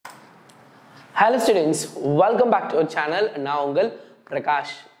Hello students, welcome back to our channel. நான் உங்கள்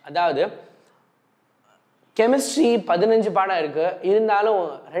பிரகாஷ். அதாவது கெமிஸ்ட்ரி 15 பாடம் இருக்கு, இருந்தாலும்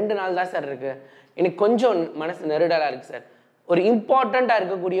 2 நாள் தான் சார் இருக்கு. எனக்கு கொஞ்சம் மனசு நெருடலா இருக்கு சார். ஒரு இம்பார்ட்டண்டா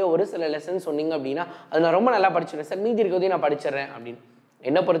இருக்கக்கூடிய ஒரு சில லெசன் சொன்னீங்க அப்படின்னா அது நான் ரொம்ப நல்லா படிச்சிருக்கேன் சார், மீதி இருக்கிறதையும் நான் படிச்சிடுறேன் அப்படின்னு.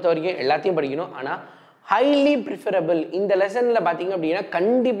 என்னை பொறுத்த வரைக்கும் எல்லாத்தையும் படிக்கணும், ஆனால் ஹைலி ப்ரிஃபரபிள் இந்த லெசனில் பார்த்தீங்க அப்படின்னா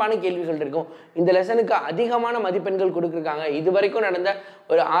கண்டிப்பான கேள்விகள் இருக்கும். இந்த லெசனுக்கு அதிகமான மதிப்பெண்கள் கொடுக்குறாங்க. இது வரைக்கும் நடந்த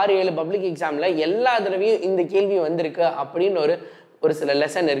ஒரு 6-7 பப்ளிக் எக்ஸாமில் எல்லா தடவையும் இந்த கேள்வி வந்திருக்கு அப்படின்னு ஒரு சில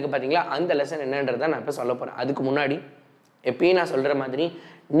லெசன் இருக்குது பார்த்தீங்களா. அந்த லெசன் என்னன்றதை நான் இப்போ சொல்ல போகிறேன். அதுக்கு முன்னாடி எப்பயும் நான் சொல்கிற மாதிரி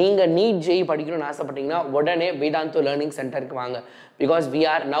நீங்கள் நீட் ஜெய் படிக்கணும்னு ஆசைப்பட்டீங்கன்னா உடனே வேதாந்தோ லேர்னிங் சென்டருக்கு வாங்க. Because we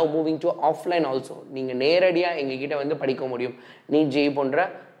are now moving to offline also. நீங்கள் நேரடியாக எங்ககிட்ட வந்து படிக்க முடியும். நீட் ஜெய் போன்ற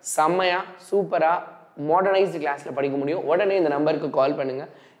செம்மையாக சூப்பராக மாடர்னைஸ்டு கிளாஸில் படிக்க முடியும். உடனே இந்த நம்பருக்கு கால்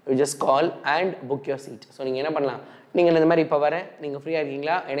பண்ணுங்கள். You just call and book your seat. So நீங்கள் என்ன பண்ணலாம், நீங்கள் இந்த மாதிரி இப்போ வரேன், நீங்கள் ஃப்ரீயாக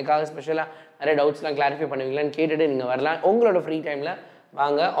இருக்கீங்களா, எனக்காக ஸ்பெஷலாக நிறைய டவுட்ஸ்லாம் கிளாரிஃபை பண்ணுவீங்களான்னு கேட்டுட்டு நீங்கள் வரலாம். உங்களோட ஃப்ரீ டைமில்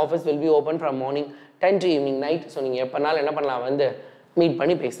வாங்க. Office will be open from morning 10 to evening night. So நீங்கள் எப்போனாலும் என்ன பண்ணலாம், வந்து மீட்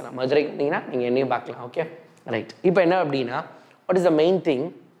பண்ணி பேசலாம். மதுரைக்கு வந்தீங்கன்னா நீங்கள் என்னையும் பார்க்கலாம். Okay right. இப்போ என்ன அப்படின்னா, what is the main thing,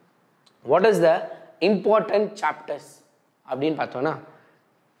 what is the important chapters அப்படின்னு பார்த்தோன்னா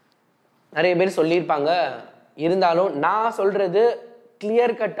நிறைய பேர் சொல்லியிருப்பாங்க. இருந்தாலும் நான் சொல்கிறது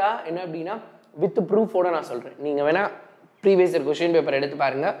கிளியர் கட்டாக என்ன அப்படின்னா வித் ப்ரூஃபோட நான் சொல்கிறேன். நீங்கள் வேணால் ப்ரீவியஸ் இயர் கொஷின் பேப்பர் எடுத்து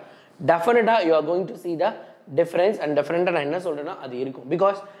பாருங்கள். டெஃபினட்டாக you are going to see the difference. And டெஃபினட்டாக நான் என்ன சொல்கிறேன்னா அது இருக்கும்.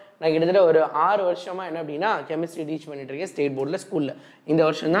 பிகாஸ் நான் கிட்டத்தட்ட ஒரு 6 வருஷமாக என்ன அப்படின்னா கெமிஸ்ட்ரி டீச் பண்ணிட்டு இருக்கேன் ஸ்டேட் போர்டில் ஸ்கூலில். இந்த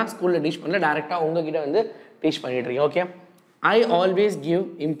வருஷம் தான் ஸ்கூலில் டீச் பண்ணல, டேரெக்டாக உங்ககிட்ட வந்து டீச் பண்ணிட்டு இருக்கேன். Okay, I always give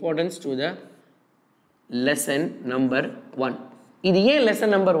importance to the lesson number 1. இது ஏன்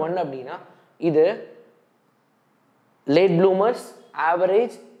லெசன் நம்பர் 1 அப்படின்னா, இது லேட் ப்ளூமர்ஸ்,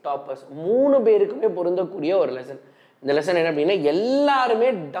 ஆவரேஜ், டாப்பர்ஸ் 3 பேருக்குமே பொருந்தக்கூடிய ஒரு லெசன். இந்த லெசன் என்ன அப்படின்னா எல்லாருமே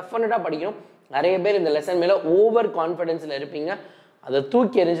டெஃபினட்டாக படிக்கணும். நிறைய பேர் இந்த லெசன் மேலே ஓவர் கான்ஃபிடென்ஸில் இருப்பீங்க, அதை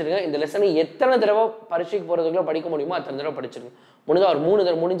தூக்கி எறிஞ்சிருங்க. இந்த லெசனை எத்தனை தடவை பரீட்சைக்கு போகிறதுக்குள்ள படிக்க முடியுமோ அத்தனை தடவை படிச்சிருங்க. முடிஞ்சால்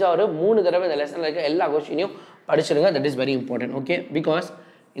ஒரு 3 தடவை இந்த லெசனில் இருக்க எல்லா கொஸ்டினையும் படிச்சிருங்க. That is very important. Okay, because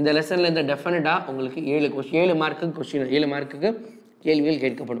இந்த லெசனில் இந்த டெஃபினட்டாக உங்களுக்கு 7 மார்க்குக்கு கொஸ்டின், 7 மார்க்குக்கு கேள்விகள்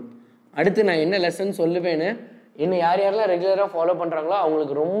கேட்கப்படும். அடுத்து நான் என்ன லெசன் சொல்லுவேன்னு இன்னும் யாரெல்லாம் ரெகுலராக ஃபாலோ பண்ணுறாங்களோ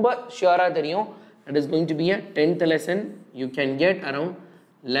அவங்களுக்கு ரொம்ப ஷியோராக தெரியும். That is going to be a 10th lesson. You can get around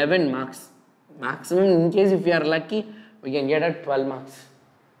 11 marks maximum. In case if you are lucky we can get at 12 marks.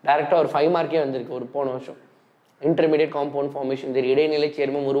 டேரெக்டாக ஒரு 5 மார்க்கே வந்திருக்கு ஒரு போன வருஷம். இன்டர்மீடியட் காம்பவுண்ட் ஃபார்மேஷன் தெரியும், இடைநிலை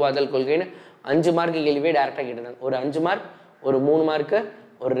சேர்மம் உருவாதல் கொள்கைன்னு 5 மார்க்கு கேள்வியே டேரெக்டாக கேட்டிருந்தாங்க. ஒரு 5 மார்க், ஒரு 3 மார்க்கு,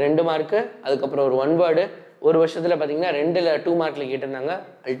 ஒரு 2 மார்க்கு, அதுக்கப்புறம் ஒரு 1 வேர்டு. ஒரு வருஷத்தில் பார்த்தீங்கன்னா 2 மார்க்கில் கேட்டிருந்தாங்க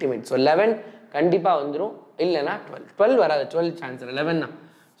அல்டிமேட். ஸோ 11 கண்டிப்பாக வந்துடும், இல்லைனா 12 வராது. 12 சான்ஸ் 11 தான்.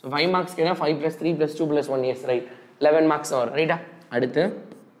 ஸோ 5 மார்க்ஸ் கேட்டால் 5 + 3 + 2 + 1 இயர்ஸ் ரைட் 11 மார்க்ஸ் வரும் ரைட்டா. அடுத்து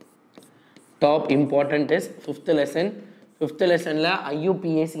top important is 5th lesson. 5th லெசனில்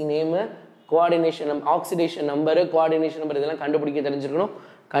IUPAC name, coordination oxidation number, coordination number இதெல்லாம் கண்டுபிடிக்க தெரிஞ்சிருக்கணும்.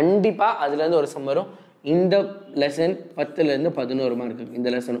 கண்டிப்பாக அதுலேருந்து ஒரு சம் வரும். இந்த லெசன் 10லேருந்து 11 மார்க்கு. இந்த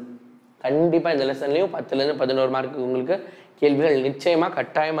லெசனும் கண்டிப்பாக இந்த லெசன்லேயும் 10லேருந்து 11 மார்க்கு உங்களுக்கு கேள்விகள் நிச்சயமாக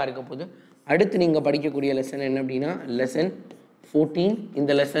கட்டாயமாக இருக்க போகுது. அடுத்து நீங்கள் படிக்கக்கூடிய லெசன் என்ன அப்படின்னா லெசன் 14.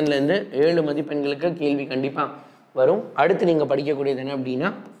 இந்த லெசன்லேருந்து 7 மதிப்பெண்களுக்கு கேள்வி கண்டிப்பாக வரும். அடுத்து நீங்கள் படிக்கக்கூடியது என்ன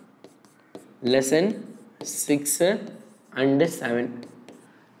அப்படின்னா லெசன் 6 and 7.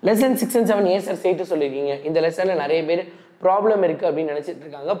 லெசன் 6 and 7 ஏன் சார் சேர்த்து சொல்லியிருக்கீங்க? இந்த லெசனில் நிறைய பேர் ப்ராப்ளம் இருக்குது அப்படின்னு நினச்சிட்டு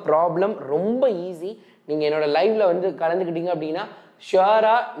இருக்காங்க. ப்ராப்ளம் ரொம்ப ஈஸி. நீங்கள் என்னோட லைவில் வந்து கலந்துக்கிட்டீங்க அப்படின்னா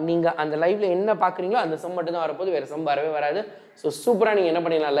ஷுவராக நீங்கள் அந்த லைவில் என்ன பார்க்குறீங்களோ அந்த சம் மட்டும் தான் வரப்போது, வேறு சம் வரவே வராது. ஸோ சூப்பராக நீங்கள் என்ன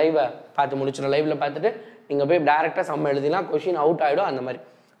பண்ணிடலாம், லைவை பார்த்து முடிச்சிடலாம். லைவில் பார்த்துட்டு நீங்கள் போய் டேரெக்டாக சம் எழுதிலாம், கொஷின் அவுட் ஆகிடும் அந்த மாதிரி.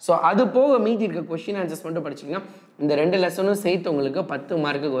 ஸோ அது போக மீதி இருக்க கொஷின் ஆன்சர்ஸ் மட்டும் படிச்சிங்கன்னா இந்த 2 லெசனும் சேர்த்து உங்களுக்கு 10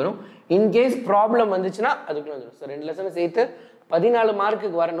 மார்க்குக்கு வரும். இன்கேஸ் ப்ராப்ளம் வந்துச்சுன்னா அதுக்குள்ள வந்துடும். ஸோ 2 லெசனும் சேர்த்து 14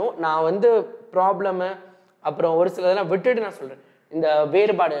 மார்க்குக்கு வரணும். நான் வந்து ப்ராப்ளமு அப்புறம் ஒரு சிலதெல்லாம் விட்டுட்டு நான் சொல்கிறேன். இந்த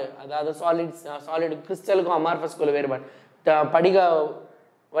வேறுபாடு, அதாவது சாலிட் கிறிஸ்டலுக்கும் அமார்ஃபஸ்க்குள்ள வேறுபாடு, படிக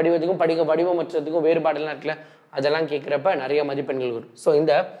வடிவத்துக்கும் படிக வடிவமற்றதுக்கும் வேறுபாடெல்லாம் இருக்குல்ல, அதெல்லாம் கேட்குறப்ப நிறைய மதிப்பெண்கள் வரும். ஸோ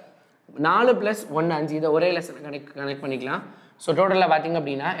இந்த 4 + 1 5 இதை ஒரே லெசனை கனெக்ட் பண்ணிக்கலாம். ஸோ டோட்டலாக பார்த்தீங்க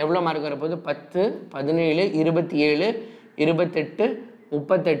அப்படின்னா எவ்வளோ மார்க் வரப்போது, 10, 17, 27, 28,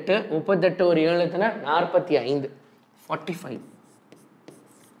 38 ஒரு 7 எத்தனை 45, 45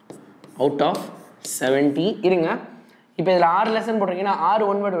 அவுட் ஆஃப் 70. இருங்க, இப்போ இதில் 6 லெசன் போட்டிருக்கீங்கன்னா 6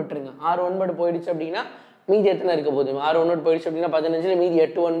 1 வேர்டு விட்டுருங்க. 6 1 வேர்டு போயிடுச்சு அப்படின்னா மீதி எத்தனை இருக்க போகுது, 6 1 வேர்டு போயிடுச்சு அப்படின்னா 15, மீதி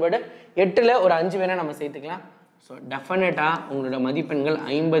 8 1 வேர்டு. 8ல் ஒரு 5 வேணால் நம்ம சேர்த்துக்கலாம். ஸோ டெஃபினட்டாக உங்களோட மதிப்பெண்கள்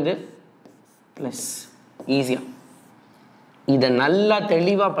 50+ ஈஸியாக. இதை நல்லா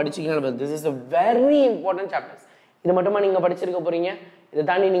தெளிவாக படிச்சிங்கன்னா this is a very important chapters. இது மட்டுமா நீங்கள் படிச்சிருக்க போகிறீங்க? இதை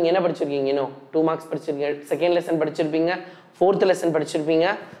தாண்டி நீங்கள் என்ன படிச்சிருக்கீங்க? இன்னும் 2 மார்க்ஸ் படிச்சிருக்கீங்க, செகண்ட் லெசன் படிச்சிருப்பீங்க, 4th லெசன் படிச்சிருப்பீங்க,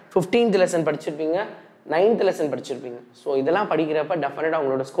 15th லெசன் படிச்சிருப்பீங்க, 9th லெசன் படிச்சிருப்பீங்க. ஸோ இதெல்லாம் படிக்கிறப்ப டெஃபினட்டாக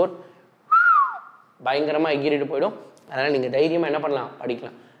உங்களோட ஸ்கோர் பயங்கரமாக எகிரிட்டு போயிடும். அதனால் நீங்கள் தைரியமாக என்ன பண்ணலாம்?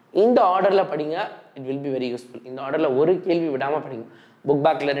 படிக்கலாம். இந்த ஆர்டரில் படிங்க, it will be very useful. இந்த ஆர்டரில் ஒரு கேள்வி விடாமல் படிங்க. புக்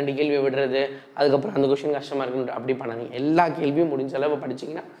பேக்கில் 2 கேள்வி விடுறது, அதுக்கப்புறம் அந்த கொஷின் கஷ்டமாக இருக்குன்னு அப்படி பண்ணாதீங்க. எல்லா கேள்வியும் முடிஞ்ச அளவு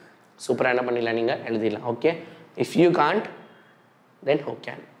படிச்சிங்கன்னா சூப்பராக என்ன பண்ணிடலாம், நீங்கள் எழுதிடலாம். Okay, if you can't then who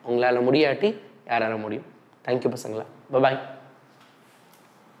can. உங்களால் முடியாட்டி யாரால முடியும்? தேங்க்யூ பசங்களா, பாய்.